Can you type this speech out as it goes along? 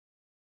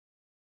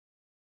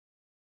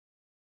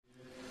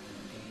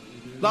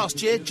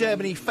Last year,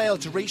 Germany failed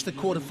to reach the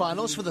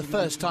quarter-finals for the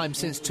first time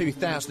since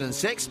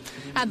 2006,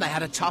 and they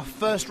had a tough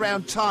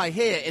first-round tie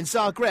here in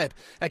Zagreb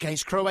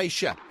against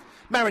Croatia.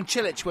 Marin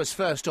Cilic was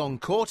first on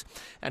court,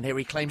 and here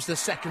he claims the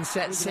second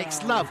set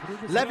 6-love,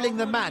 levelling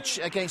the match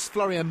against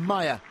Florian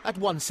Mayer at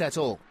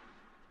 1-set-all.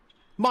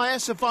 Mayer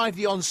survived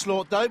the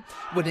onslaught, though,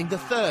 winning the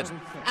third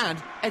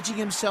and edging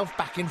himself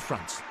back in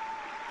front.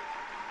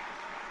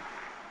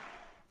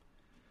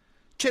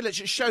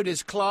 Cilic showed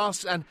his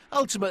class and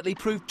ultimately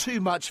proved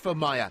too much for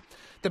Mayer.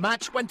 The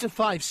match went to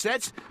 5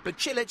 sets, but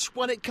Cilic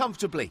won it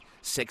comfortably,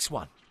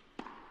 6-1.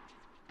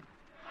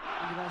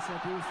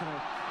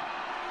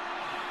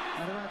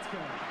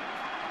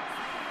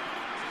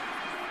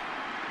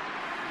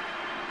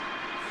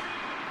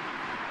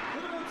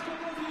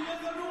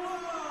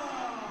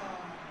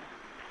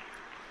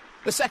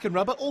 The second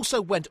rubber also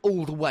went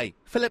all the way.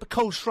 Philipp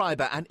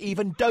Kohlschreiber and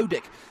Ivan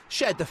Dodig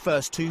shared the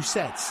first 2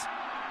 sets.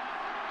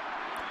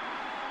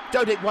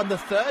 Dodig won the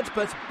third,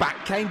 but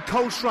back came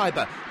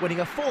Kohlschreiber,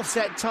 winning a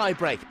 4-set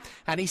tiebreak,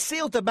 and he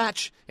sealed the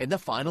match in the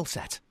final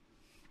set.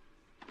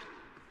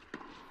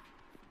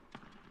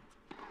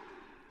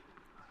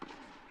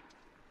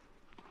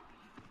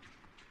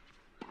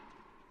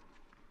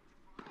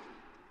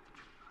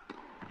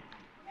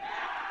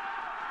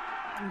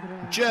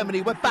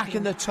 Germany were back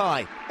in the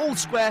tie, all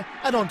square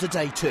and on to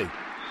day 2. 6-4,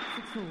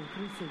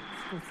 3-6,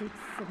 4-6,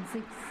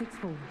 7-6,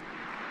 6-4.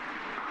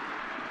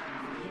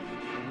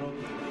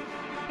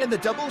 In the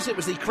doubles, it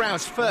was the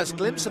crowd's first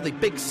glimpse of the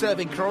big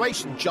serving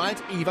Croatian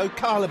giant Ivo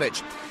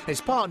Karlovic,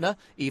 his partner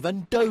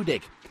Ivan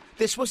Dodig.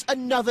 This was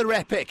another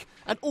epic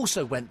and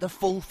also went the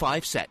full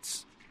 5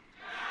 sets.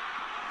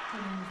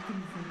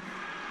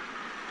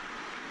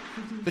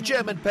 The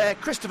German pair,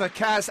 Christopher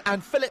Kaz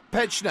and Philipp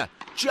Petschner,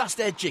 just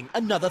edging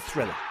another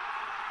thriller.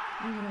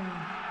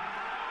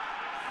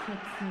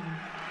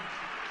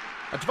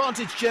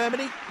 Advantage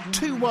Germany,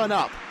 2-1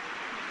 up.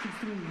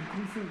 6-3,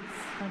 3-6,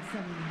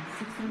 5-7,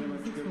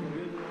 6-3, 6-4.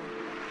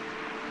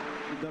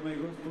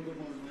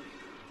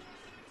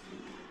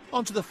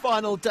 On to the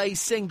final day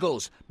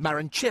singles.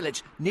 Marin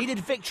Cilic needed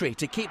victory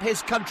to keep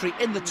his country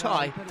in the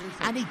tie,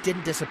 and he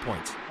didn't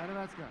disappoint.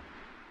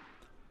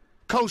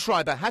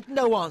 Kohlschreiber had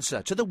no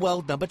answer to the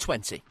world number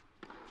 20.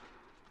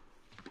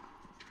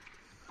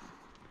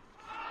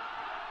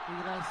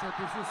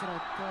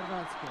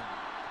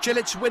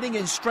 Cilic winning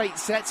in straight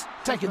sets,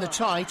 taking the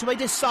tie to a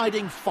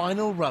deciding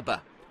final rubber.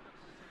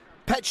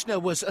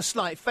 Petschner was a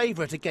slight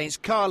favourite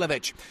against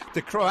Karlovic.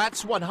 The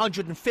Croat's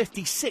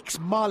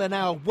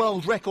 156-mile-an-hour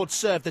world record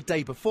serve the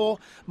day before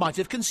might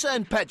have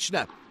concerned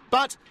Petschner,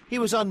 but he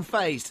was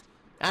unfazed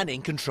and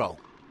in control.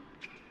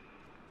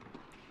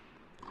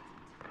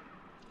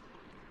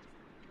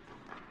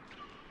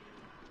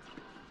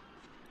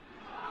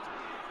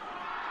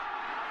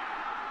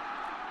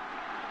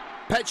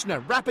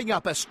 Petschner wrapping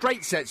up a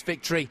straight sets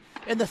victory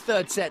in the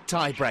third set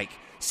tiebreak,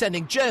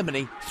 sending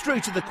Germany through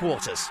to the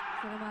quarters.